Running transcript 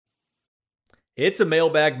It's a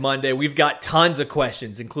Mailbag Monday. We've got tons of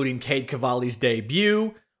questions, including Cade Cavalli's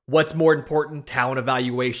debut, what's more important, talent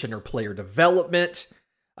evaluation or player development,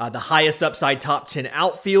 the highest upside top 10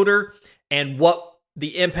 outfielder, and what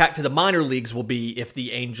the impact to the minor leagues will be if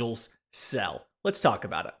the Angels sell. Let's talk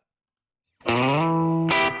about it.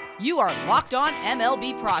 You are Locked On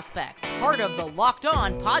MLB Prospects, part of the Locked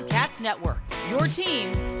On Podcast Network, your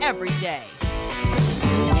team every day.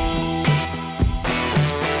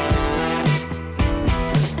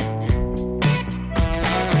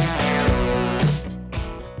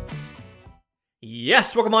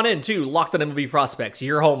 Yes, welcome on in to Locked On MLB Prospects,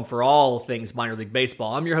 your home for all things minor league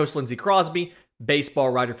baseball. I'm your host, Lindsey Crosby,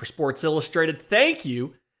 baseball writer for Sports Illustrated. Thank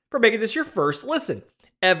you for making this your first listen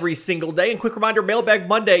every single day. And quick reminder, Mailbag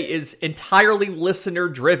Monday is entirely listener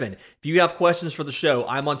driven. If you have questions for the show,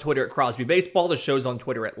 I'm on Twitter at Crosby Baseball. The show's on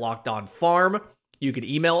Twitter at Locked On Farm. You can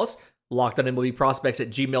email us,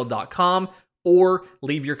 lockedonmlbprospects@gmail.com, or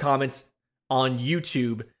leave your comments on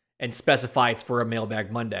YouTube and specify it's for a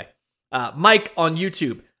Mailbag Monday. Mike on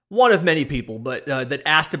YouTube, one of many people, but that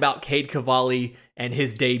asked about Cade Cavalli and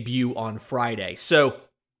his debut on Friday. So,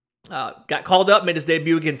 got called up, made his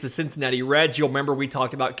debut against the Cincinnati Reds. You'll remember we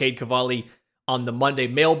talked about Cade Cavalli on the Monday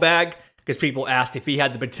mailbag because people asked if he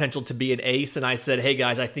had the potential to be an ace, and I said, hey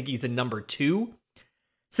guys, I think he's a number 2,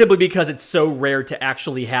 simply because it's so rare to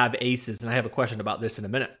actually have aces, and I have a question about this in a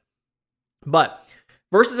minute. But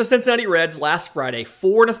versus the Cincinnati Reds last Friday,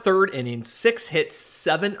 4 1/3 innings, 6 hits,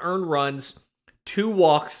 7 earned runs, 2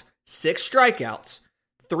 walks, 6 strikeouts,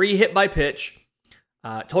 3 hit by pitch,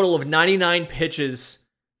 total of 99 pitches,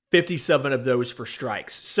 57 of those for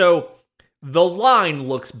strikes. So the line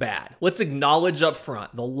looks bad. Let's acknowledge up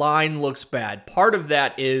front, the line looks bad. Part of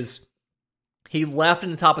that is he left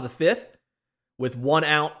in the top of the 5th with 1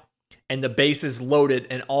 out and the bases loaded,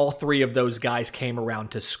 and all 3 of those guys came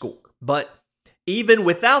around to score. But even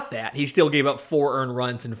without that, he still gave up 4 earned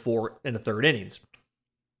runs in 4 1/3 innings.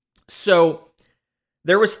 So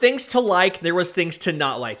there was things to like, there was things to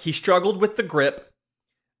not like. He struggled with the grip,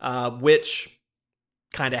 which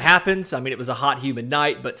kind of happens. I mean, it was a hot, humid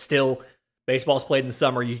night, but still, baseball's played in the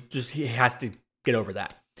summer. He has to get over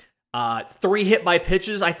that. 3 hit by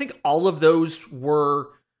pitches. I think all of those were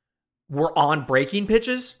on breaking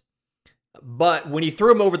pitches, but when he threw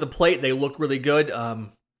them over the plate, they looked really good.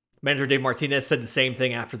 Manager Dave Martinez said the same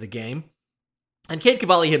thing after the game. And Cade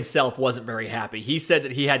Cavalli himself wasn't very happy. He said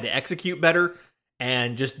that he had to execute better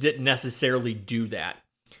and just didn't necessarily do that.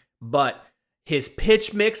 But his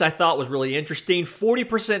pitch mix I thought was really interesting.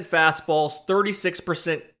 40% fastballs,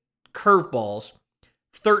 36% curveballs,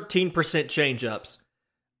 13% changeups.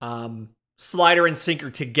 Slider and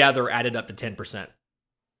sinker together added up to 10%.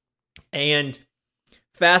 And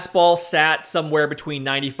fastball sat somewhere between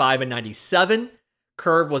 95 and 97.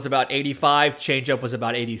 Curve was about 85, changeup was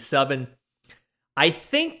about 87. I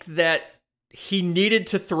think that he needed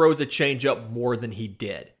to throw the changeup more than he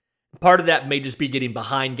did. Part of that may just be getting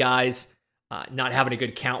behind guys, not having a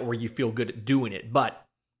good count where you feel good at doing it. But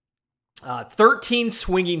 13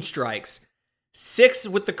 swinging strikes, 6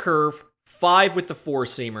 with the curve, 5 with the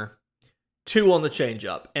four-seamer, 2 on the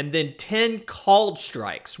changeup, and then 10 called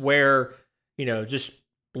strikes where, just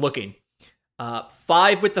looking.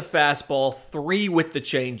 5 with the fastball, 3 with the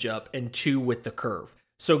changeup, and 2 with the curve.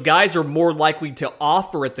 So guys are more likely to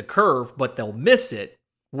offer at the curve, but they'll miss it.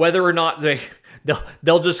 Whether or not they'll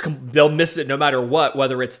miss it no matter what.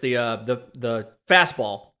 Whether it's the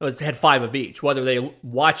fastball, it had 5 of each. Whether they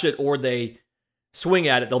watch it or they swing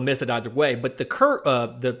at it, they'll miss it either way. But the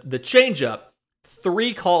changeup,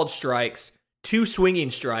 3 called strikes, 2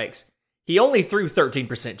 swinging strikes. He only threw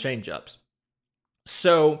 13% changeups.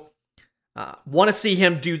 So want to see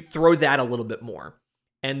him throw that a little bit more.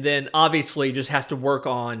 And then obviously just has to work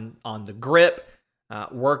on the grip,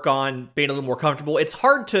 work on being a little more comfortable. It's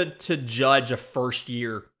hard to judge a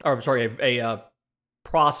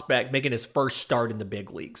prospect making his first start in the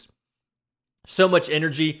big leagues. So much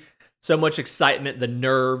energy, so much excitement, the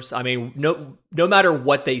nerves. I mean, no matter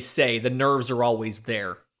what they say, the nerves are always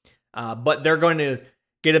there. But they're going to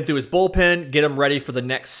get him through his bullpen, get him ready for the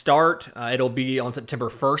next start. It'll be on September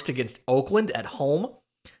 1st against Oakland at home.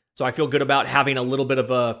 So I feel good about having a little bit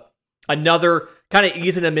of another, kind of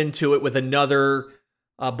easing him into it with another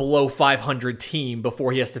below 500 team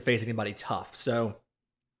before he has to face anybody tough. So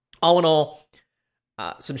all in all,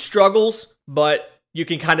 some struggles, but you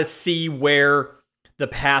can kind of see where the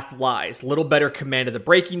path lies. A little better command of the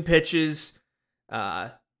breaking pitches,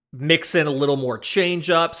 mix in a little more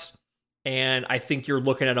change-ups, and I think you're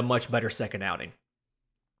looking at a much better second outing.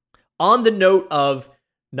 On the note of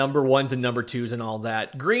number 1s and number 2s and all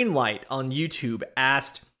that, Greenlight on YouTube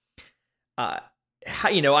asked,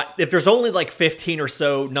 if there's only like 15 or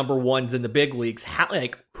so number ones in the big leagues,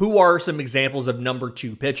 who are some examples of number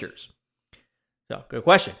two pitchers? So, good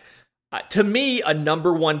question. To me, a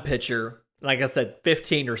number one pitcher, like I said,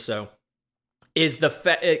 15 or so, is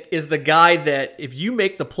the guy that if you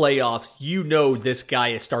make the playoffs, this guy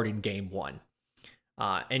is starting game one.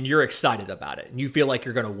 And you're excited about it, and you feel like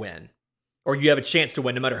you're going to win, or you have a chance to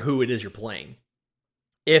win no matter who it is you're playing.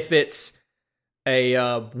 If it's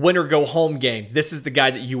a win-or-go-home game, this is the guy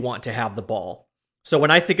that you want to have the ball. So when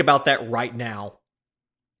I think about that right now,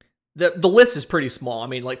 the list is pretty small. I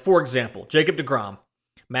mean, like, for example, Jacob deGrom,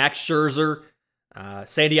 Max Scherzer,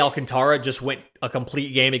 Sandy Alcantara just went a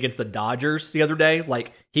complete game against the Dodgers the other day.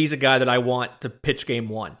 Like, he's a guy that I want to pitch game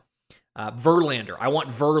one. Verlander, I want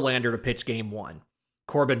Verlander to pitch game one.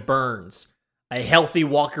 Corbin Burns, a healthy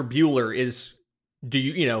Walker Buehler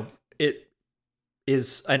it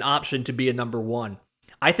is an option to be a number one.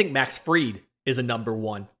 I think Max Fried is a number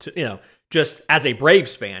one. Just as a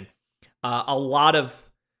Braves fan, a lot of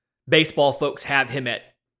baseball folks have him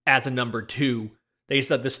as a number two. They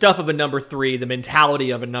said the stuff of a number three, the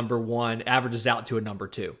mentality of a number one averages out to a number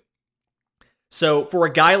two. So for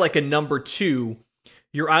a guy like a number two,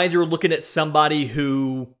 you're either looking at somebody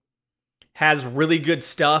who has really good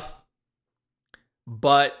stuff,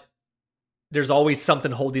 but there's always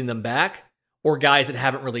something holding them back, or guys that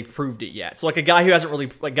haven't really proved it yet. So like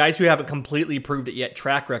guys who haven't completely proved it yet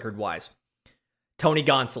track record wise. Tony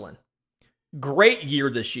Gonsolin. Great year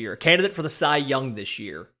this year. Candidate for the Cy Young this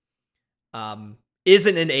year.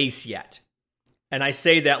 Isn't an ace yet. And I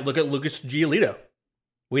say that, look at Lucas Giolito.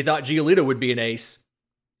 We thought Giolito would be an ace,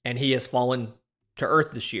 and he has fallen to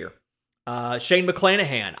earth this year. Shane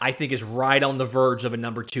McClanahan, I think, is right on the verge of a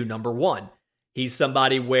number two, number one. He's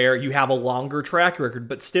somebody where you have a longer track record,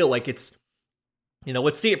 but still, like, it's,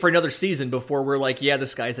 let's see it for another season before we're like, yeah,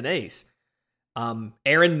 this guy's an ace.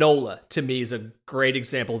 Aaron Nola, to me, is a great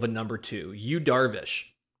example of a number two. Yu Darvish,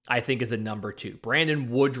 I think, is a number two. Brandon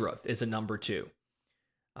Woodruff is a number two.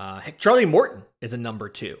 Charlie Morton is a number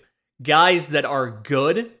two. Guys that are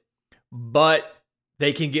good, but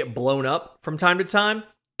they can get blown up from time to time,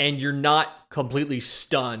 and you're not completely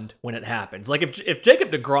stunned when it happens. Like if Jacob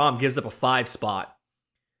deGrom gives up a 5 spot,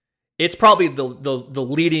 it's probably the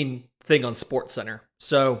leading thing on SportsCenter.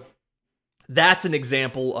 So that's an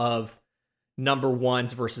example of number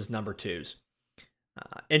ones versus number twos.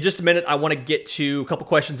 In just a minute, I want to get to a couple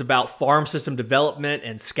questions about farm system development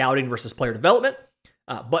and scouting versus player development.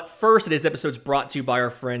 But first, today's episode is brought to you by our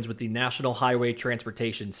friends with the National Highway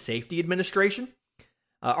Transportation Safety Administration.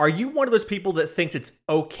 Are you one of those people that thinks it's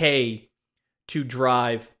okay to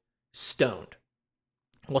drive stoned?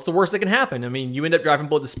 What's the worst that can happen? I mean, you end up driving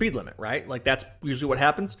below the speed limit, right? Like, that's usually what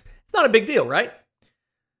happens. It's not a big deal, right?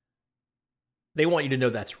 They want you to know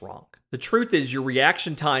that's wrong. The truth is your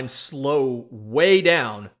reaction times slow way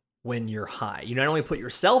down when you're high. You not only put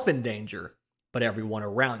yourself in danger, but everyone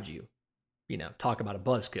around you. Talk about a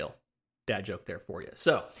buzzkill. Dad joke there for you.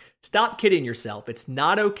 So, stop kidding yourself. It's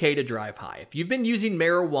not okay to drive high. If you've been using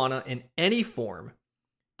marijuana in any form,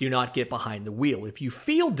 do not get behind the wheel. If you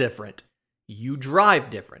feel different, you drive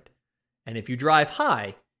different. And if you drive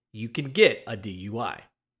high, you can get a DUI.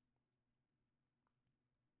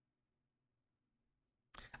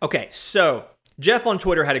 Okay, so Jeff on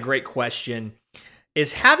Twitter had a great question.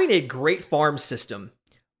 Is having a great farm system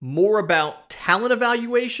more about talent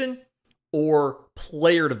evaluation or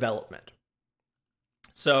player development?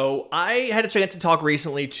 So I had a chance to talk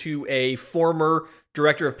recently to a former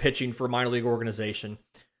director of pitching for a minor league organization,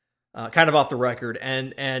 kind of off the record.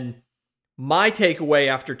 And my takeaway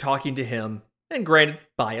after talking to him, and granted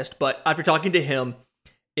biased, but after talking to him,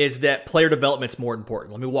 is that player development's more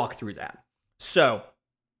important. Let me walk through that. So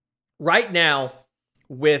right now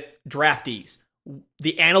with draftees,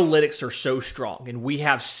 the analytics are so strong and we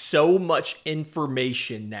have so much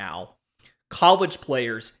information now. College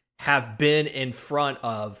players have been in front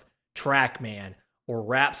of TrackMan or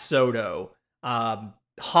Rapsodo,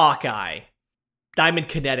 Hawkeye, Diamond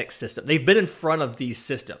Kinetic system. They've been in front of these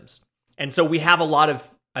systems. And so we have a lot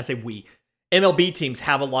of, MLB teams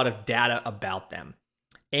have a lot of data about them.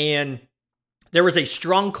 And there is a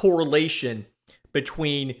strong correlation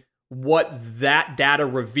between what that data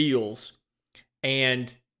reveals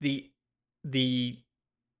and the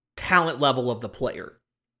talent level of the player.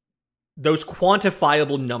 Those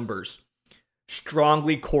quantifiable numbers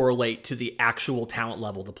strongly correlate to the actual talent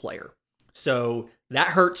level of the player. So that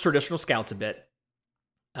hurts traditional scouts a bit.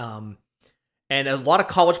 And a lot of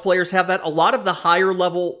college players have that. A lot of the higher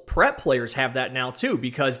level prep players have that now too,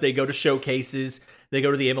 because they go to showcases, they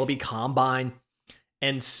go to the MLB Combine.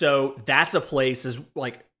 And so that's a place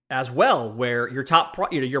as well, where your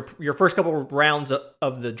your first couple of rounds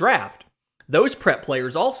of the draft, those prep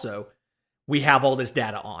players also, we have all this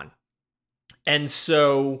data on. And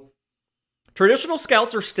so traditional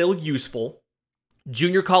scouts are still useful.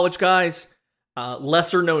 Junior college guys,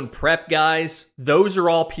 lesser known prep guys, those are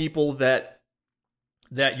all people that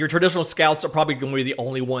your traditional scouts are probably going to be the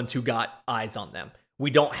only ones who got eyes on them.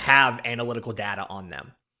 We don't have analytical data on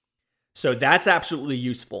them. So that's absolutely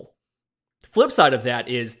useful. Flip side of that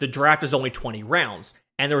is the draft is only 20 rounds,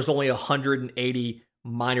 and there's only 180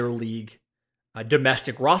 minor league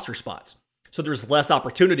domestic roster spots. So there's less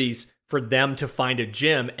opportunities for them to find a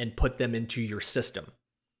gem and put them into your system.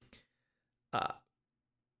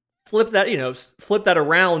 Flip that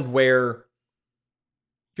around where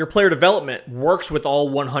your player development works with all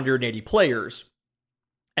 180 players,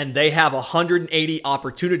 and they have 180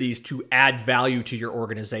 opportunities to add value to your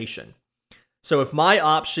organization. So if my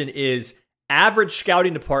option is average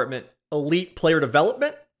scouting department, elite player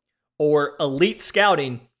development, or elite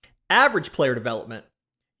scouting, average player development,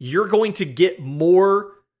 you're going to get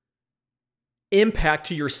more impact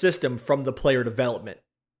to your system from the player development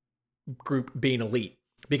group being elite,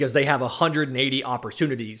 because they have 180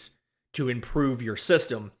 opportunities to improve your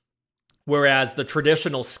system. Whereas the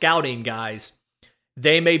traditional scouting guys,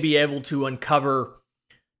 they may be able to uncover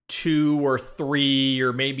 2 or 3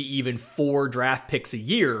 or maybe even 4 draft picks a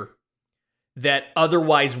year that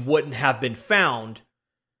otherwise wouldn't have been found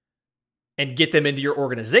and get them into your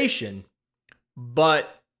organization,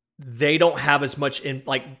 but they don't have as much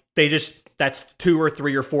that's 2 or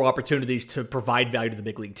 3 or 4 opportunities to provide value to the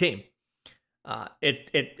big league team.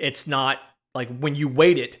 It's not like when you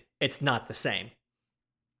weight it, it's not the same.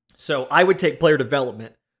 So I would take player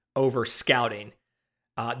development over scouting.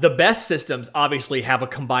 The best systems obviously have a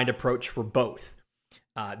combined approach for both.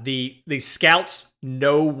 The scouts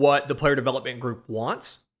know what the player development group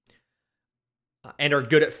wants and are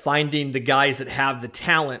good at finding the guys that have the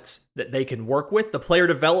talents that they can work with. The player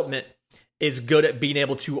development is good at being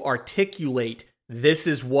able to articulate, this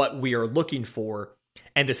is what we are looking for,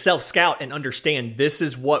 and to self-scout and understand this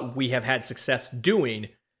is what we have had success doing.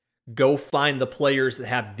 Go find the players that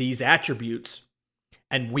have these attributes,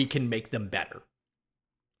 and we can make them better.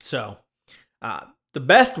 So, the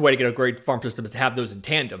best way to get a great farm system is to have those in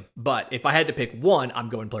tandem. But if I had to pick one, I'm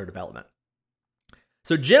going player development.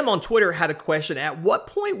 So Jim on Twitter had a question. At what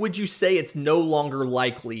point would you say it's no longer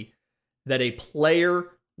likely that a player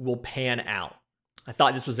will pan out? I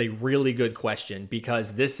thought this was a really good question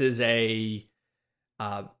because this is a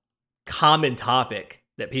common topic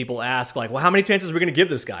that people ask, like, well, how many chances are we going to give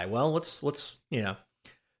this guy? Well, let's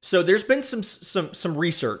So there's been some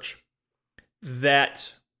research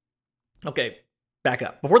that, okay, back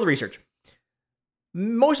up. Before the research,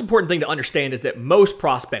 most important thing to understand is that most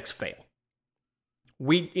prospects fail.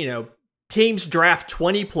 Teams draft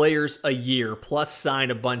 20 players a year plus sign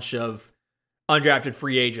a bunch of undrafted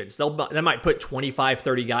free agents. They might put 25,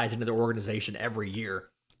 30 guys into their organization every year,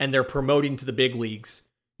 and they're promoting to the big leagues,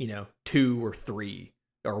 2 or 3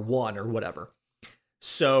 or 1 or whatever.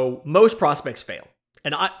 So most prospects fail.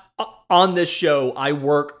 And on this show, I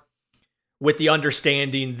work with the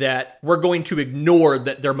understanding that we're going to ignore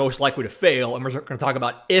that they're most likely to fail, and we're going to talk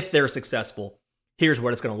about if they're successful, here's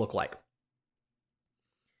what it's going to look like.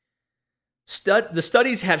 The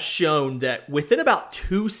studies have shown that within about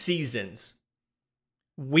 2 seasons,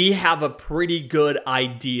 we have a pretty good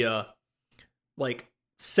idea, like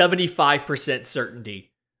 75%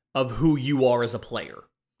 certainty of who you are as a player,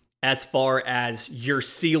 as far as your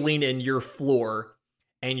ceiling and your floor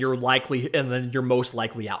and then your most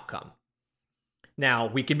likely outcome. Now,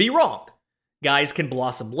 we can be wrong. Guys can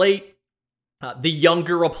blossom late. The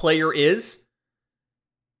younger a player is,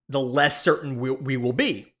 the less certain we will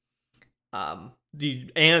be. And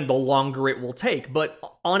the longer it will take. But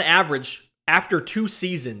on average, after 2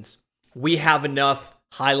 seasons, we have enough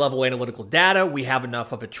high-level analytical data, we have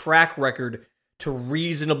enough of a track record to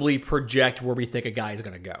reasonably project where we think a guy is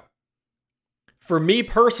going to go. For me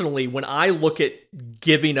personally, when I look at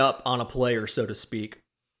giving up on a player, so to speak,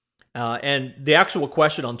 and the actual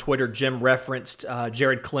question on Twitter, Jim referenced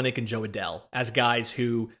Jared Klinick and Joe Adell as guys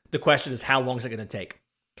who, the question is, how long is it going to take?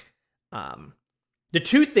 The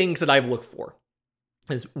 2 things that I've looked for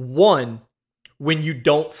is, 1, when you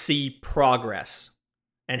don't see progress,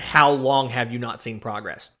 and how long have you not seen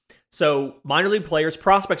progress? So minor league players,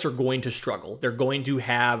 prospects are going to struggle. They're going to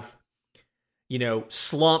have,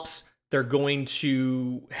 slumps. They're going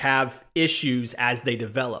to have issues as they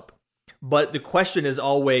develop. But the question is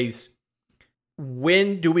always,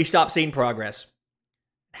 when do we stop seeing progress?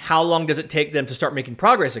 How long does it take them to start making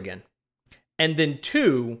progress again? And then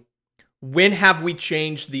 2, when have we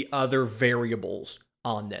changed the other variables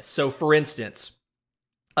on this? So, for instance,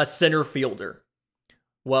 a center fielder.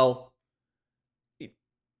 Well,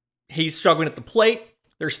 he's struggling at the plate.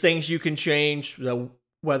 There's things you can change,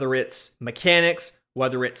 whether it's mechanics,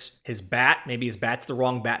 whether it's his bat. Maybe his bat's the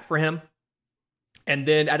wrong bat for him. And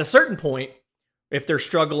then at a certain point, if they're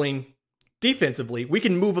struggling defensively, we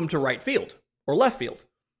can move them to right field or left field.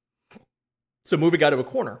 So move a guy to a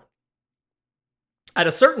corner. At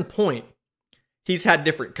a certain point, he's had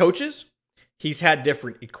different coaches. He's had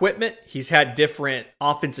different equipment. He's had different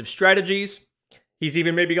offensive strategies. He's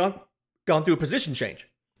even maybe gone through a position change.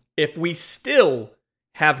 If we still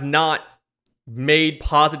have not made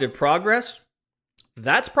positive progress,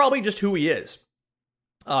 that's probably just who he is.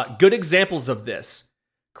 Good examples of this.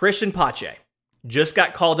 Christian Pache just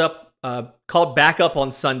got called back up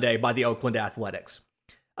on Sunday by the Oakland Athletics.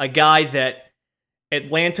 A guy that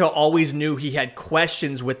Atlanta always knew he had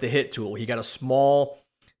questions with the hit tool. He got a small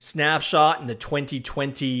snapshot in the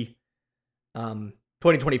 2020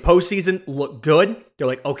 postseason, looked good. They're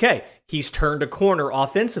like, okay, he's turned a corner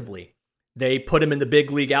offensively. They put him in the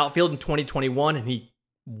big league outfield in 2021, and he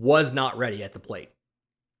was not ready at the plate.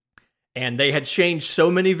 And they had changed so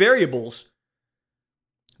many variables.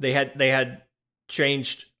 They had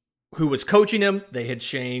changed who was coaching him. They had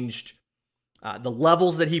changed the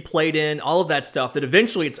levels that he played in, all of that stuff, that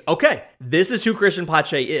eventually it's, okay, this is who Christian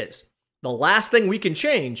Pache is. The last thing we can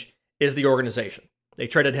change is the organization. They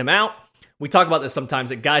traded him out. We talk about this sometimes,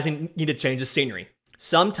 that guys need to change the scenery.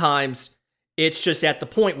 Sometimes it's just at the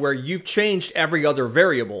point where you've changed every other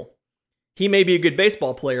variable. He may be a good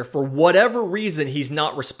baseball player. For whatever reason, he's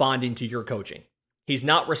not responding to your coaching. He's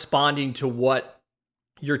not responding to what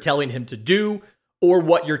you're telling him to do, or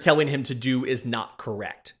what you're telling him to do is not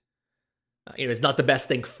correct. It's not the best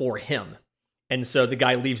thing for him. And so the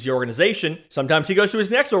guy leaves the organization. Sometimes he goes to his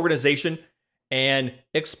next organization and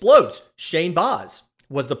explodes. Shane Baz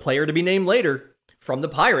was the player to be named later from the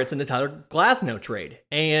Pirates in the Tyler Glasnow trade.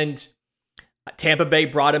 And Tampa Bay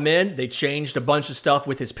brought him in. They changed a bunch of stuff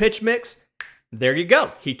with his pitch mix. There you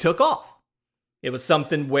go. He took off. It was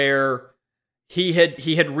something where he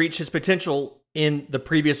had reached his potential in the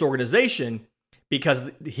previous organization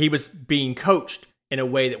because he was being coached in a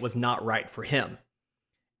way that was not right for him.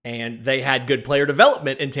 And they had good player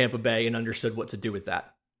development in Tampa Bay and understood what to do with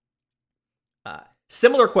that.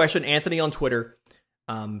 Similar question, Anthony on Twitter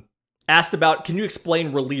asked about, can you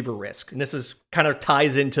explain reliever risk? And this is kind of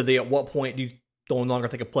ties into the, at what point do you no longer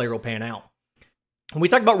think a player will pan out? When we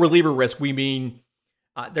talk about reliever risk, we mean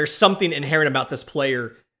there's something inherent about this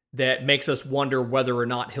player that makes us wonder whether or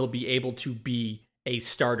not he'll be able to be a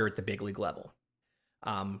starter at the big league level.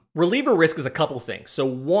 Reliever risk is a couple things. So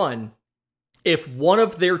one, if one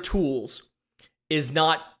of their tools is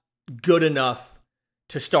not good enough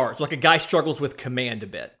to start, so like a guy struggles with command a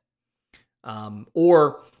bit,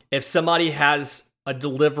 or if somebody has a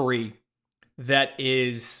delivery that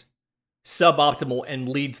is suboptimal and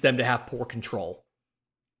leads them to have poor control,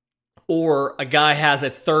 or a guy has a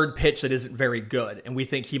third pitch that isn't very good and we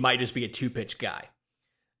think he might just be a two-pitch guy.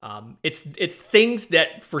 It's things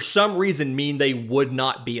that for some reason mean they would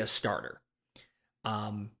not be a starter.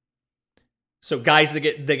 So guys that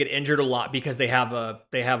get injured a lot because they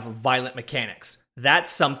have violent mechanics.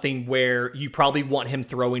 That's something where you probably want him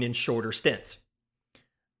throwing in shorter stints.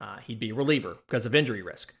 He'd be a reliever because of injury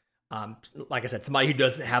risk. Like I said, somebody who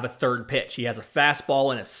doesn't have a third pitch. He has a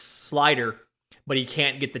fastball and a slider, but he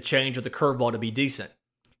can't get the change or the curveball to be decent.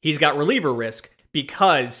 He's got reliever risk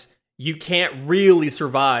because you can't really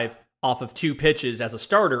survive off of two pitches as a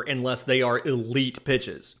starter unless they are elite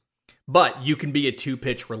pitches. But you can be a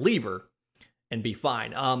two-pitch reliever and be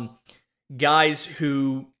fine. Guys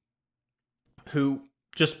who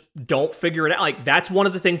just don't figure it out, like that's one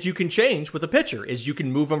of the things you can change with a pitcher, is you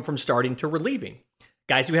can move them from starting to relieving.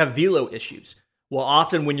 Guys who have velo issues. Well,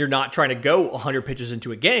 often when you're not trying to go 100 pitches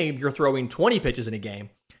into a game, you're throwing 20 pitches in a game.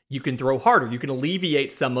 You can throw harder. You can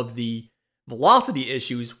alleviate some of the velocity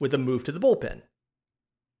issues with a move to the bullpen.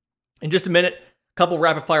 In just a minute, a couple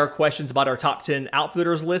rapid fire questions about our top 10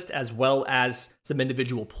 outfielders list, as well as some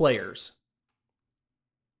individual players.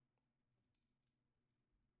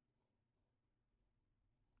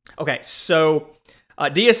 Okay, so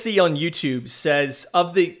DSC on YouTube says,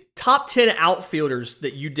 of the top 10 outfielders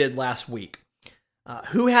that you did last week,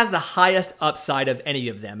 who has the highest upside of any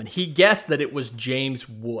of them? And he guessed that it was James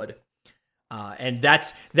Wood. And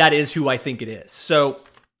that is who I think it is. So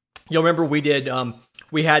you'll remember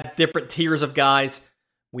we had different tiers of guys.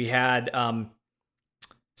 We had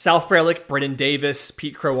Sal Frelick, Brendan Davis,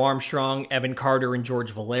 Pete Crow Armstrong, Evan Carter, and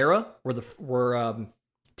George Valera were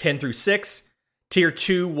 10 through 6. Tier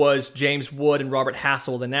 2 was James Wood and Robert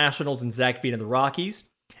Hassell of the Nationals and Zach Veen of the Rockies.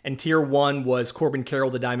 And Tier 1 was Corbin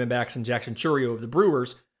Carroll of the Diamondbacks and Jackson Chourio of the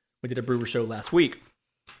Brewers. We did a Brewer show last week.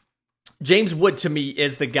 James Wood, to me,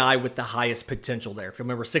 is the guy with the highest potential there. If you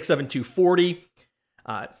remember, 6'7", 240.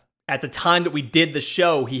 At the time that we did the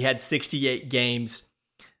show, he had 68 games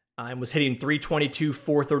and was hitting 322,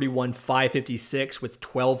 431, 556 with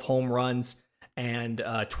 12 home runs and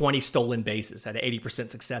 20 stolen bases. Had an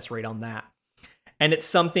 80% success rate on that. And it's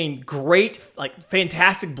something great, like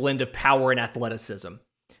fantastic blend of power and athleticism.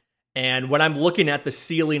 And when I'm looking at the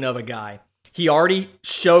ceiling of a guy, he already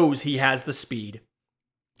shows he has the speed.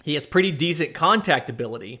 He has pretty decent contact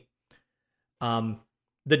ability.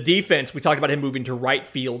 The defense, we talked about him moving to right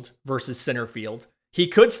field versus center field. He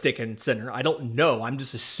could stick in center. I don't know. I'm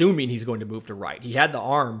just assuming he's going to move to right. He had the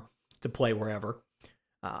arm to play wherever.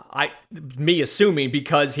 Me assuming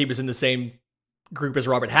because he was in the same group as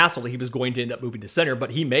Robert Hassell, he was going to end up moving to center,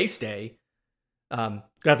 but he may stay. Gonna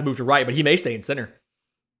have to move to right, but he may stay in center.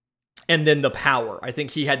 And then the power. I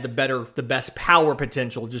think he had the best power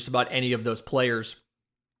potential just about any of those players.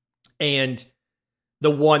 And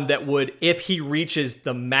the one that would, if he reaches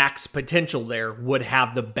the max potential there, would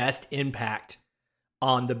have the best impact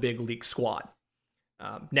on the big league squad.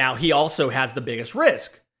 Now, he also has the biggest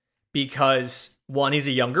risk because, one, he's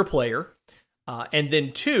a younger player. And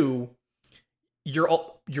then two, your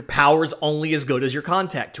power is only as good as your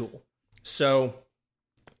contact tool. So,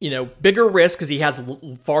 bigger risk because he has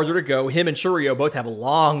farther to go. Him and Chourio both have a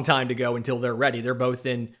long time to go until they're ready. They're both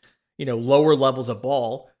in, lower levels of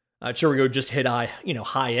ball. Chourio just hit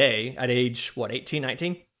high A at age, 18,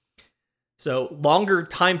 19? So longer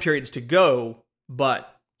time periods to go,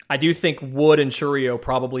 but I do think Wood and Chourio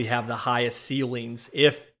probably have the highest ceilings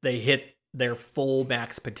if they hit their full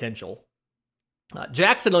max potential.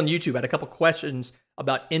 Jackson on YouTube had a couple questions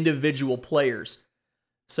about individual players.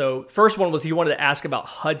 So first one was he wanted to ask about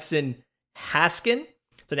Hudson Haskin.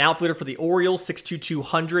 It's an outfielder for the Orioles, 6'2",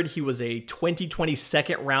 200. He was a 2020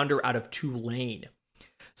 second rounder out of Tulane.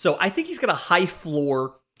 So I think he's got a high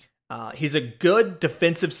floor. He's a good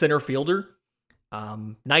defensive center fielder.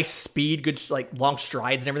 Nice speed, good long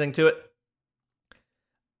strides and everything to it.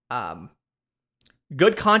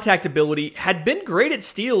 Good contact ability. Had been great at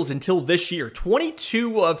steals until this year.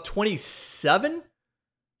 22 of 27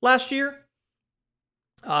 last year.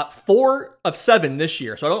 4 of 7 this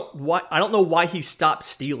year. So I don't know why he stopped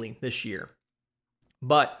stealing this year.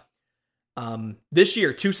 But this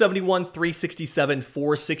year, 271, 367,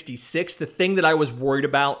 466. The thing that I was worried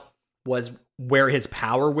about was where his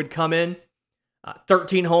power would come in.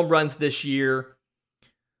 13 home runs this year,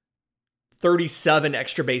 37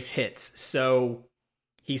 extra base hits. So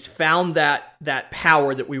he's found that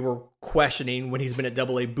power that we were questioning when he's been at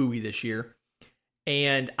AA Bowie this year.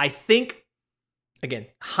 And I think, again,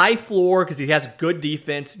 high floor because he has good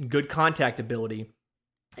defense and good contact ability.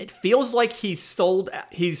 It feels like he's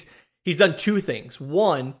done two things.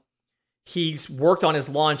 One, he's worked on his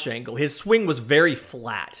launch angle. His swing was very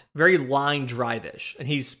flat, very line drive-ish, and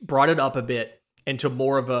he's brought it up a bit into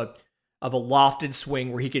more of a lofted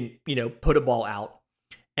swing where he can, put a ball out.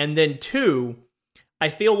 And then two, I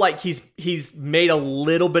feel like he's made a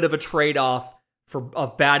little bit of a trade-off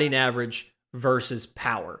of batting average versus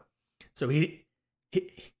power. So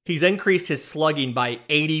he's increased his slugging by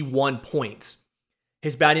 81 points.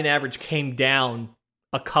 His batting average came down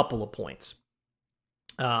a couple of points.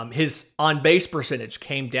 His on-base percentage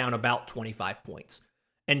came down about 25 points.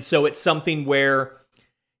 And so it's something where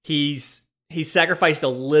he's sacrificed a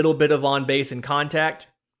little bit of on-base and contact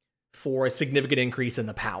for a significant increase in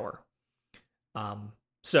the power.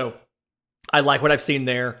 So I like what I've seen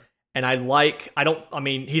there. And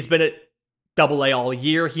he's been at AA all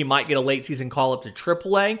year. He might get a late season call up to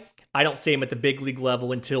AAA. I don't see him at the big league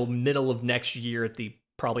level until middle of next year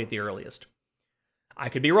probably at the earliest. I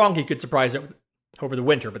could be wrong. He could surprise over the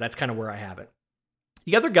winter, but that's kind of where I have it.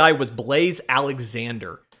 The other guy was Blaze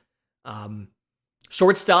Alexander.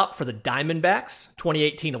 Shortstop for the Diamondbacks,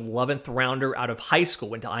 2018 11th rounder out of high school,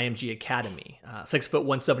 went to IMG Academy, 6'1",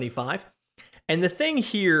 175. And the thing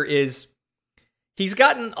here is he's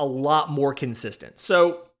gotten a lot more consistent.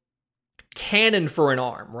 So cannon for an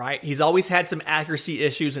arm, right? He's always had some accuracy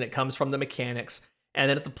issues and it comes from the mechanics. And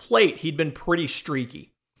then at the plate, he'd been pretty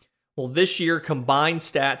streaky. Well, this year, combined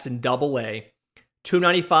stats in AA,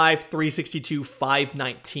 295, 362,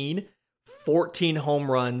 519, 14 home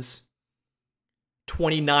runs,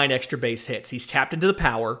 29 extra base hits. He's tapped into the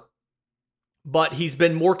power, but he's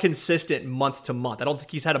been more consistent month to month. I don't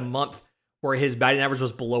think he's had a month where his batting average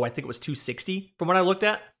was below, I think it was 260 from what I looked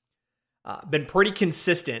at. Been pretty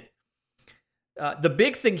consistent. The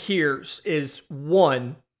big thing here is,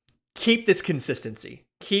 one, keep this consistency.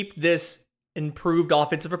 Keep this improved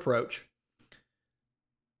offensive approach.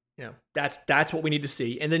 That's what we need to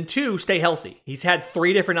see. And then 2, stay healthy. He's had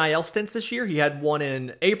 3 different IL stints this year. He had one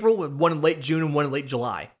in April, one in late June, and one in late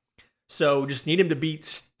July. So just need him to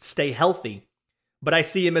stay healthy. But I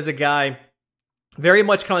see him as a guy very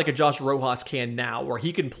much kind of like a Josh Rojas can now, where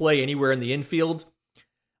he can play anywhere in the infield.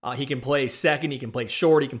 He can play second, he can play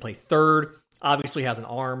short, he can play third. Obviously has an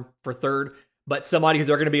arm for third, but somebody who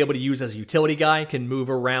they're going to be able to use as a utility guy, can move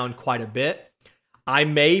around quite a bit. I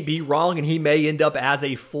may be wrong, and he may end up as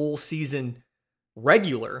a full season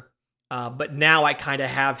regular. But now I kind of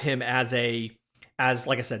have him as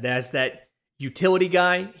like I said, as that utility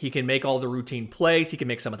guy. He can make all the routine plays. He can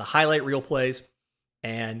make some of the highlight reel plays,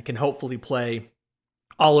 and can hopefully play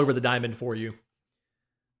all over the diamond for you,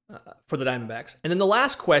 for the Diamondbacks. And then the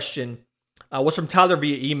last question was from Tyler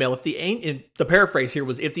via email. The paraphrase here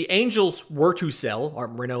was, if the Angels were to sell,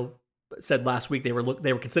 Art Moreno said last week they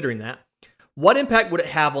were considering that, what impact would it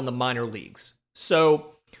have on the minor leagues?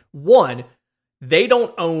 So, one, the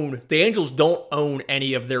Angels don't own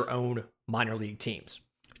any of their own minor league teams.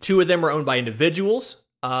 2 of them are owned by individuals.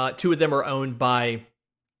 2 of them are owned by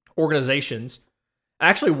organizations.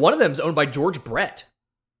 Actually, one of them is owned by George Brett,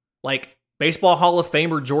 like Baseball Hall of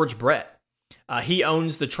Famer George Brett. He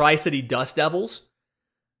owns the Tri-City Dust Devils.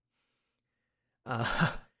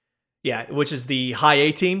 Which is the high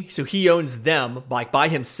A team. So he owns them by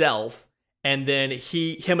himself. And then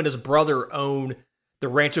him and his brother own the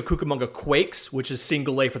Rancho Cucamonga Quakes, which is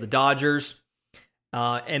single A for the Dodgers.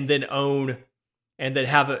 And then are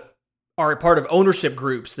part of ownership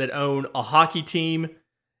groups that own a hockey team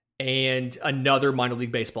and another minor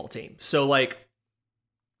league baseball team. So like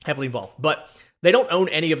heavily involved, but they don't own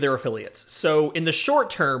any of their affiliates. So in the short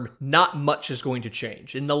term, not much is going to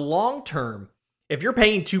change. In the long term, if you're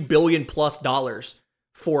paying $2 billion plus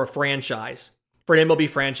for a franchise, for an MLB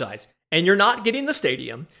franchise, and you're not getting the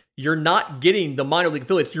stadium, you're not getting the minor league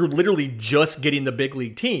affiliates, you're literally just getting the big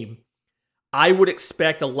league team, I would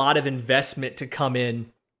expect a lot of investment to come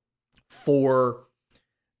in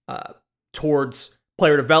towards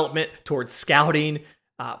player development, towards scouting,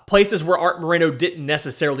 places where Art Moreno didn't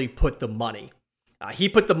necessarily put the money. He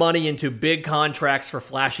put the money into big contracts for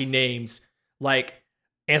flashy names like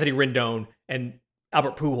Anthony Rendon and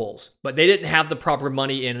Albert Pujols, but they didn't have the proper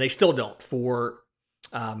money in, and they still don't, for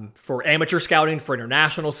amateur scouting, for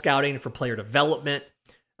international scouting, for player development,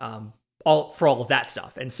 all of that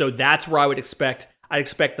stuff. And so that's where I'd expect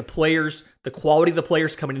the players, the quality of the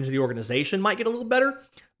players coming into the organization might get a little better,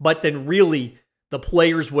 but then really the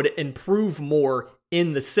players would improve more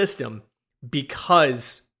in the system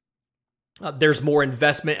because there's more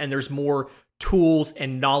investment and there's more tools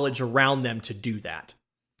and knowledge around them to do that.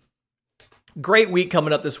 Great week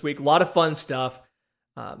coming up this week. A lot of fun stuff.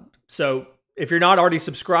 So if you're not already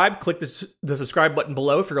subscribed, click the subscribe button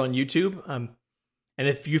below if you're on YouTube. And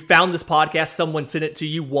if you found this podcast, someone sent it to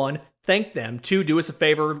you, 1, thank them. 2, do us a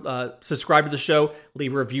favor, subscribe to the show,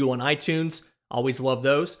 leave a review on iTunes. Always love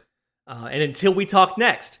those. And until we talk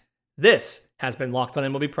next, this has been Locked on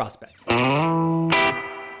MLB Prospects.